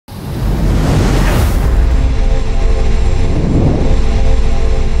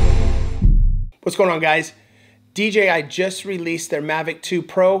What's going on, guys? DJI just released their Mavic 2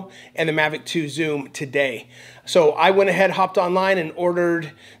 Pro and the Mavic 2 Zoom today. So I went ahead, hopped online and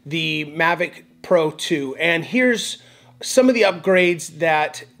ordered the Mavic Pro 2. And here's some of the upgrades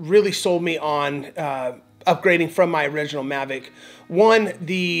that really sold me on upgrading from my original Mavic. One,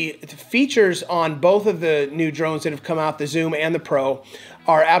 the features on both of the new drones that have come out, the Zoom and the Pro,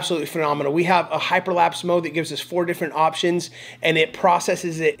 are absolutely phenomenal. We have a hyperlapse mode that gives us 4 different options and it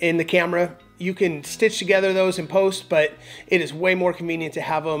processes it in the camera. You can stitch together those in post, but it is way more convenient to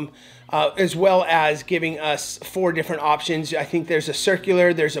have them, as well as giving us 4 different options. I think there's a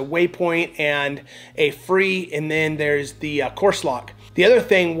circular, there's a waypoint, and a free, and then there's the course lock. The other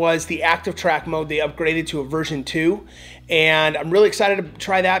thing was the active track mode. They upgraded to a version 2, and I'm really excited to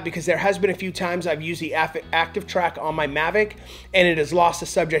try that because there has been a few times I've used the active track on my Mavic and it has lost the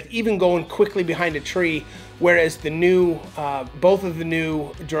subject, even going quickly behind a tree, whereas the new, both of the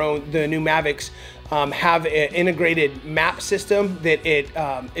new Mavics have an integrated map system that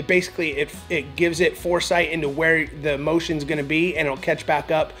it basically gives it foresight into where the motion's going to be, and it'll catch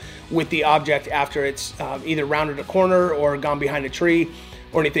back up with the object after it's either rounded a corner or gone behind a tree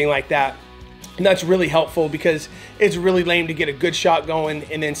or anything like that. And that's really helpful because it's really lame to get a good shot going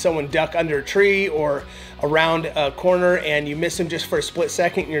and then someone duck under a tree or around a corner and you miss them just for a split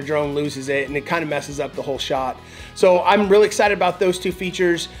second and your drone loses it, and it kind of messes up the whole shot. So I'm really excited about those 2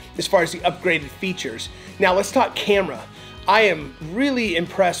 features as far as the upgraded features. Now let's talk camera. I am really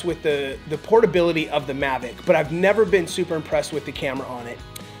impressed with the portability of the Mavic, but I've never been super impressed with the camera on it.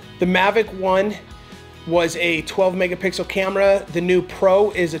 The Mavic 1 was a 12 megapixel camera. The new Pro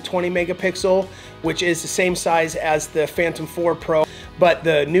is a 20 megapixel, which is the same size as the Phantom 4 Pro. But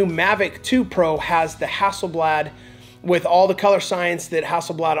the new Mavic 2 Pro has the Hasselblad with all the color science that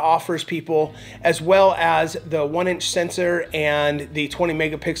Hasselblad offers people, as well as the 1-inch sensor and the 20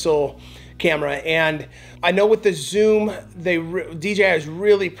 megapixel camera. And I know with the zoom, DJI is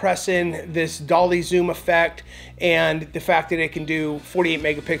really pressing this dolly zoom effect and the fact that it can do 48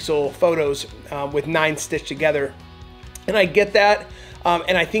 megapixel photos with 9 stitched together. And I get that.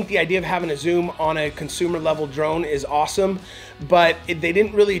 And I think the idea of having a zoom on a consumer level drone is awesome, but they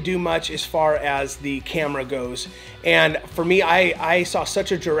didn't really do much as far as the camera goes. And for me, I saw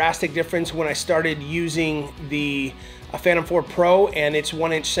such a drastic difference when I started using the Phantom 4 Pro and its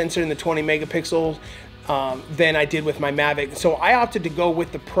 1-inch sensor and the 20 megapixels than I did with my Mavic. So I opted to go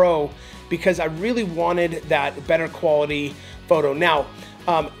with the Pro because I really wanted that better quality photo. Now,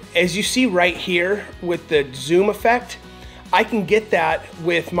 as you see right here with the zoom effect, I can get that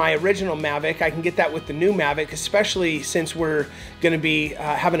with my original Mavic. I can get that with the new Mavic, especially since we're going to be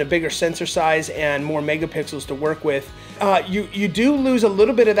having a bigger sensor size and more megapixels to work with. You do lose a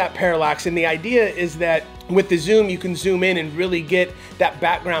little bit of that parallax, and the idea is that with the zoom you can zoom in and really get that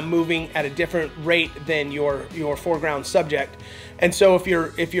background moving at a different rate than your foreground subject. And so if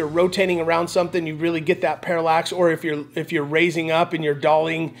you're rotating around something, you really get that parallax, or if you're raising up and you're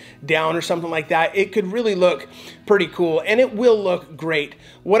dollying down or something like that, it could really look pretty cool, and it will look great.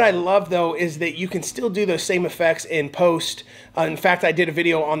 What I love though is that you can still do those same effects in post. In fact, I did a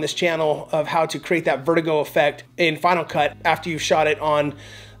video on this channel of how to create that vertigo effect in Final Cut after you've shot it on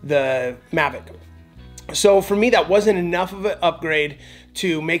the Mavic. So for me, that wasn't enough of an upgrade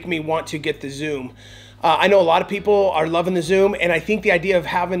to make me want to get the zoom. I know a lot of people are loving the zoom, and I think the idea of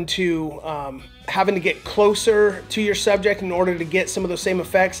having to get closer to your subject in order to get some of those same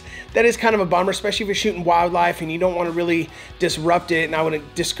effects, that is kind of a bummer, especially if you're shooting wildlife and you don't want to really disrupt it, and I would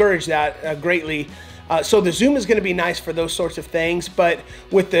discourage that greatly. So the zoom is going to be nice for those sorts of things, but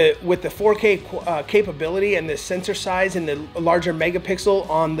with the 4K capability and the sensor size and the larger megapixel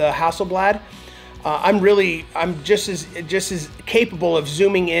on the Hasselblad, I'm just as capable of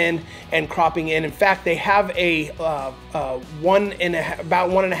zooming in and cropping in. In fact, they have a about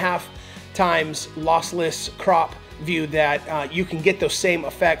 1.5 times lossless crop view that you can get those same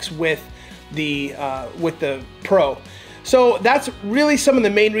effects with the Pro. So that's really some of the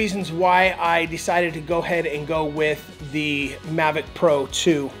main reasons why I decided to go ahead and go with the Mavic Pro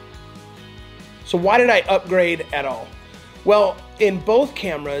 2. So why did I upgrade at all? Well, in both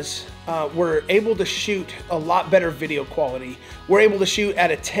cameras, we're able to shoot a lot better video quality. We're able to shoot at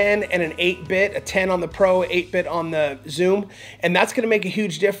a 10 and an 8-bit, a 10 on the Pro, 8-bit on the Zoom, and that's going to make a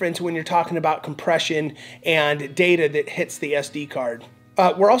huge difference when you're talking about compression and data that hits the SD card.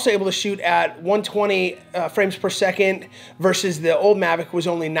 We're also able to shoot at 120 frames per second versus the old Mavic was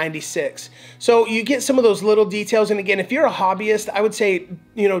only 96. So you get some of those little details, and again, if you're a hobbyist, I would say,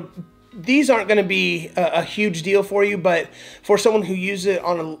 you know, these aren't going to be a huge deal for you, but for someone who uses it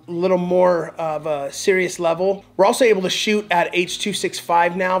on a little more of a serious level, we're also able to shoot at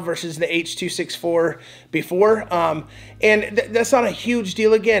H.265 now versus the H.264 before. And that's not a huge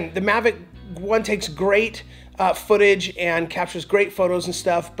deal. Again, the Mavic 1 takes great footage and captures great photos and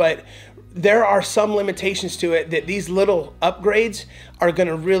stuff, but there are some limitations to it that these little upgrades are going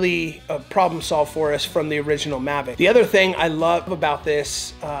to really problem solve for us from the original Mavic. The other thing I love about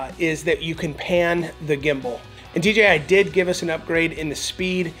this is that you can pan the gimbal. And DJI did give us an upgrade in the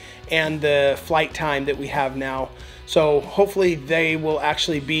speed and the flight time that we have now. So hopefully they will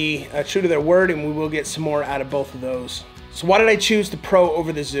actually be true to their word, and we will get some more out of both of those. So why did I choose the Pro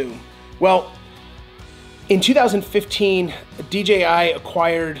over the Zoom? Well, in 2015, DJI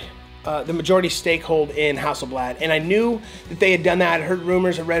acquired the majority stakehold in Hasselblad, and I knew that they had done that. I heard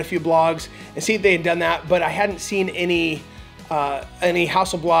rumors, I read a few blogs and see they had done that, but I hadn't seen any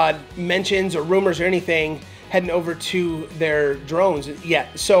Hasselblad mentions or rumors or anything heading over to their drones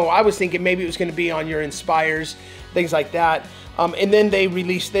yet. So I was thinking maybe it was going to be on your Inspires, things like that. And then they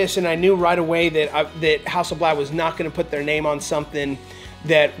released this, and I knew right away that that Hasselblad was not going to put their name on something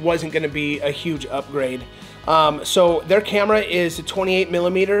that wasn't going to be a huge upgrade. So their camera is a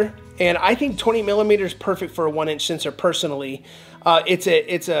 28mm, and I think 20mm is perfect for a 1-inch sensor personally. It's a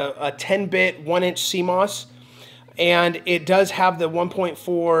 10-bit 1-inch CMOS, and it does have the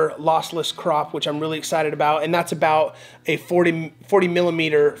 1.4 lossless crop, which I'm really excited about, and that's about a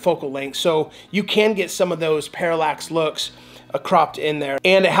 40mm focal length. So you can get some of those parallax looks cropped in there,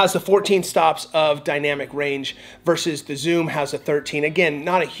 and it has the 14 stops of dynamic range versus the Zoom has a 13. Again,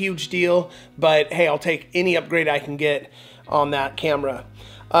 not a huge deal, but hey, I'll take any upgrade I can get on that camera.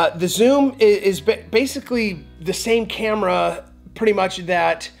 The Zoom is basically the same camera pretty much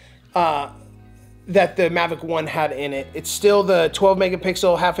that that the Mavic 1 had in it. It's still the 12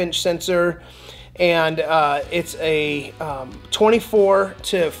 megapixel half-inch sensor, and it's a 24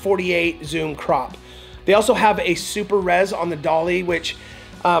 to 48 zoom crop. They also have a super res on the dolly, which,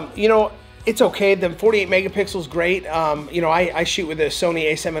 you know, it's okay. The 48 megapixels, great. You know, I shoot with a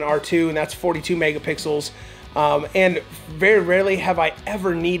Sony a7R II, and that's 42 megapixels. And very rarely have I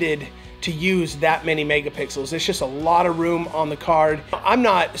ever needed to use that many megapixels. It's just a lot of room on the card. I'm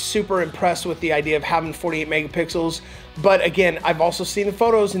not super impressed with the idea of having 48 megapixels, but again, I've also seen the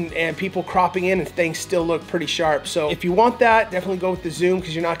photos and people cropping in and things still look pretty sharp. So if you want that, definitely go with the Zoom,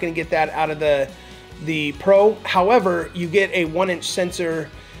 because you're not gonna get that out of the Pro. However, you get a 1-inch sensor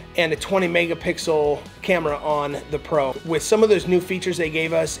and a 20 megapixel camera on the Pro. With some of those new features they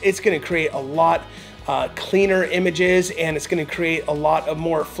gave us, it's gonna create a lot cleaner images, and it's going to create a lot of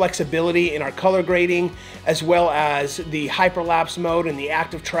more flexibility in our color grading, as well as the hyperlapse mode and the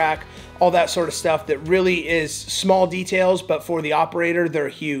active track, all that sort of stuff that really is small details, but for the operator, they're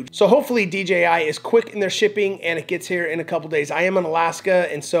huge. So hopefully DJI is quick in their shipping and it gets here in a couple days. I am in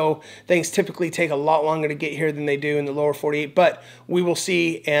Alaska, and so things typically take a lot longer to get here than they do in the lower 48, but we will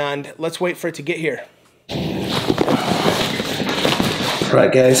see, and let's wait for it to get here. All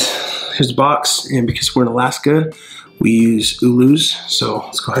right, guys. Here's the box, and because we're in Alaska, we use Ulus, so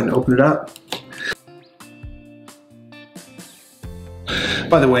let's go ahead and open it up.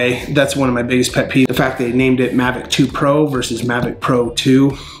 By the way, that's one of my biggest pet peeves, the fact they named it Mavic 2 Pro versus Mavic Pro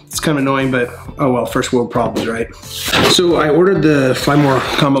 2. It's kind of annoying, but oh well, first world problems, right? So I ordered the Fly More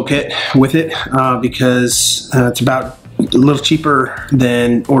combo kit with it because it's about a little cheaper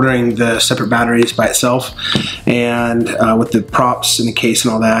than ordering the separate batteries by itself, and with the props and the case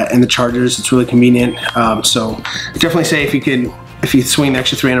and all that and the chargers, it's really convenient. So definitely say if you swing an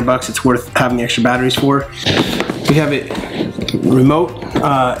extra 300 bucks, it's worth having the extra batteries for. We have it remote.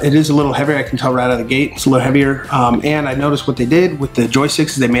 It is a little heavier, I can tell right out of the gate. It's a little heavier, and I noticed what they did with the joysticks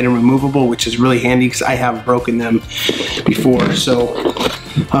is they made them removable, which is really handy because I have broken them before. So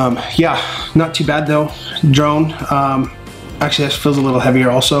yeah, not too bad though. Drone, actually this feels a little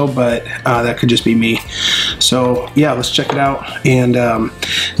heavier also, but that could just be me. So yeah, let's check it out. And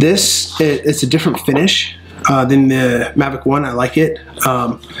it's a different finish than the Mavic 1. I like it.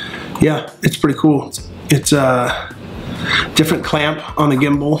 Yeah, it's pretty cool. It's a different clamp on the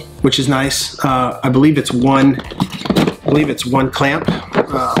gimbal, which is nice. I believe it's one clamp.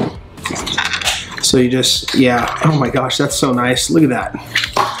 So you just, yeah, oh my gosh, that's so nice. Look at that.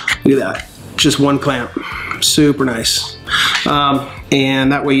 Look at that. Just one clamp. Super nice.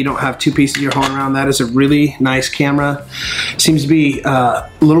 And that way you don't have two pieces you're hauling around. That is a really nice camera. Seems to be a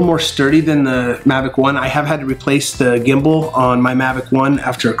little more sturdy than the Mavic 1. I have had to replace the gimbal on my Mavic 1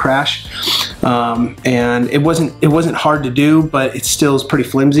 after a crash. and it wasn't hard to do, but it still is pretty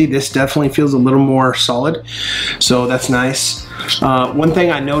flimsy. This definitely feels a little more solid, so that's nice. One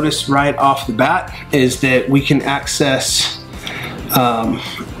thing I noticed right off the bat is that we can access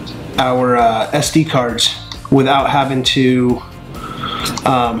our SD cards without having to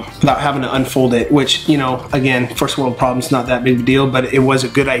unfold it, which, you know, again, first world problems, not that big of a deal, but it was a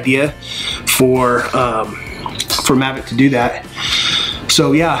good idea for Mavic to do that.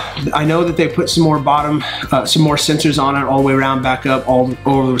 So yeah, I know that they put some more some more sensors on it all the way around, back up, all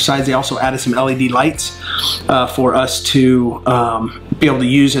over the sides. They also added some LED lights for us to be able to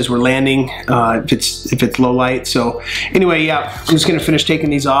use as we're landing if it's low light. So anyway, yeah, I'm just gonna finish taking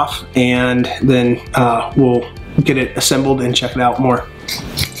these off, and then we'll get it assembled and check it out more.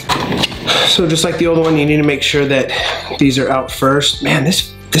 So just like the old one, you need to make sure that these are out first. Man,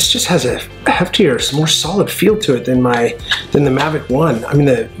 this just has a heftier, more solid feel to it than the Mavic 1. I mean,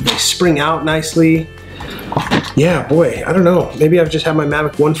 they spring out nicely. Yeah, boy, I don't know. Maybe I've just had my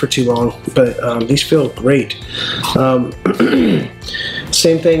Mavic 1 for too long, but these feel great.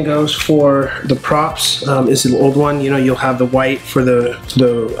 Same thing goes for the props. Is the old one, you know, you'll have the white for the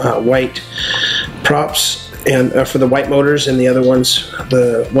white props, and for the white motors, and the other ones,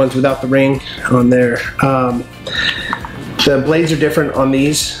 the ones without the ring on there. The blades are different on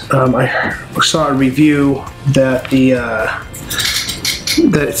these. I saw a review that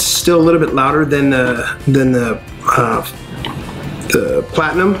that it's still a little bit louder than the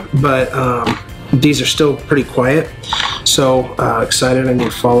Platinum, but these are still pretty quiet. So excited! I need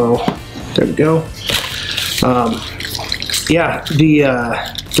to follow. There we go. Yeah,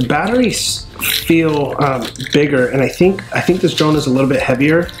 the batteries feel bigger, and I think this drone is a little bit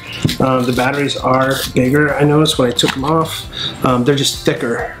heavier. The batteries are bigger. I noticed when I took them off, they're just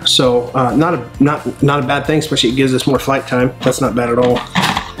thicker. So not a bad thing, especially it gives us more flight time. That's not bad at all.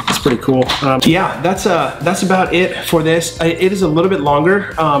 It's pretty cool. Yeah, that's about it for this. It is a little bit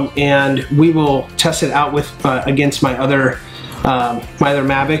longer, and we will test it out with against my other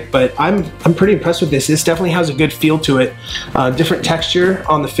Mavic, but I'm pretty impressed with this. This definitely has a good feel to it. Different texture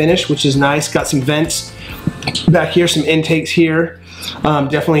on the finish, which is nice. Got some vents back here, some intakes here.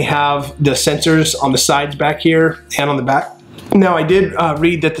 Definitely have the sensors on the sides back here and on the back. Now, I did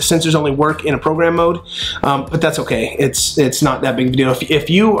read that the sensors only work in a program mode, but that's okay. It's not that big of a deal. If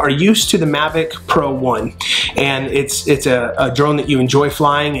you are used to the Mavic Pro 1 and it's a drone that you enjoy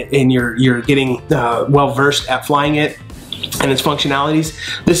flying and you're getting well versed at flying it and its functionalities,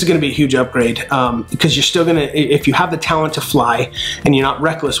 this is going to be a huge upgrade, because you're still going to, if you have the talent to fly and you're not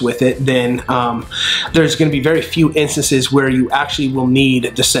reckless with it, then there's going to be very few instances where you actually will need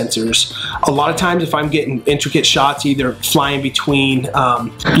the sensors. A lot of times, if I'm getting intricate shots, either flying between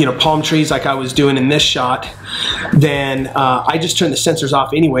you know, palm trees like I was doing in this shot, then I just turn the sensors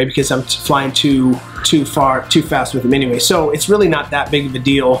off anyway, because I'm flying too fast with them anyway. So it's really not that big of a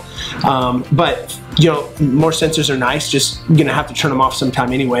deal, but you know, more sensors are nice. Just gonna have to turn them off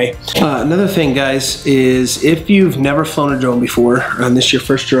sometime anyway. Another thing, guys, is if you've never flown a drone before, and this is your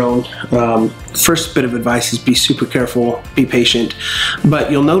first drone, first bit of advice is be super careful, be patient.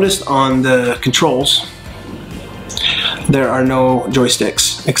 But you'll notice on the controls, there are no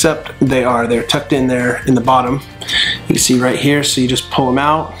joysticks, except they're tucked in there in the bottom. You can see right here, so you just pull them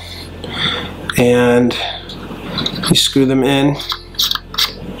out and you screw them in.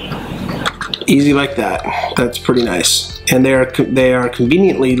 Easy like that. That's pretty nice. And they are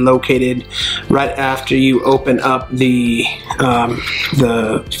conveniently located right after you open up the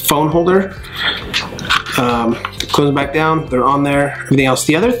phone holder. Close them back down, they're on there, everything else.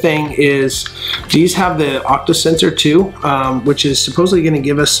 The other thing is these have the octa sensor too, which is supposedly going to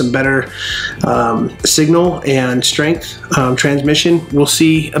give us some better signal and strength transmission. We'll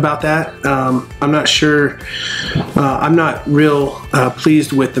see about that. I'm not sure. I'm not real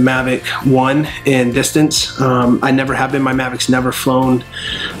pleased with the Mavic 1 in distance. I never have been. My Mavic's never flown.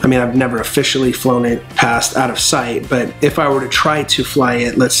 I mean, I've never officially flown it past out of sight, but if I were to try to fly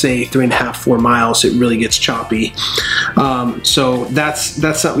it, let's say 3.5, 4 miles, it really gets choppy. So that's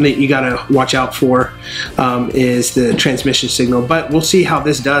something that you gotta watch out for, is the transmission signal. But we'll see how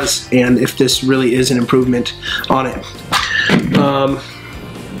this does and if this really is an improvement on it.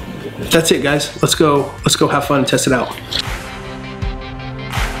 That's it, guys. Let's go have fun and test it out.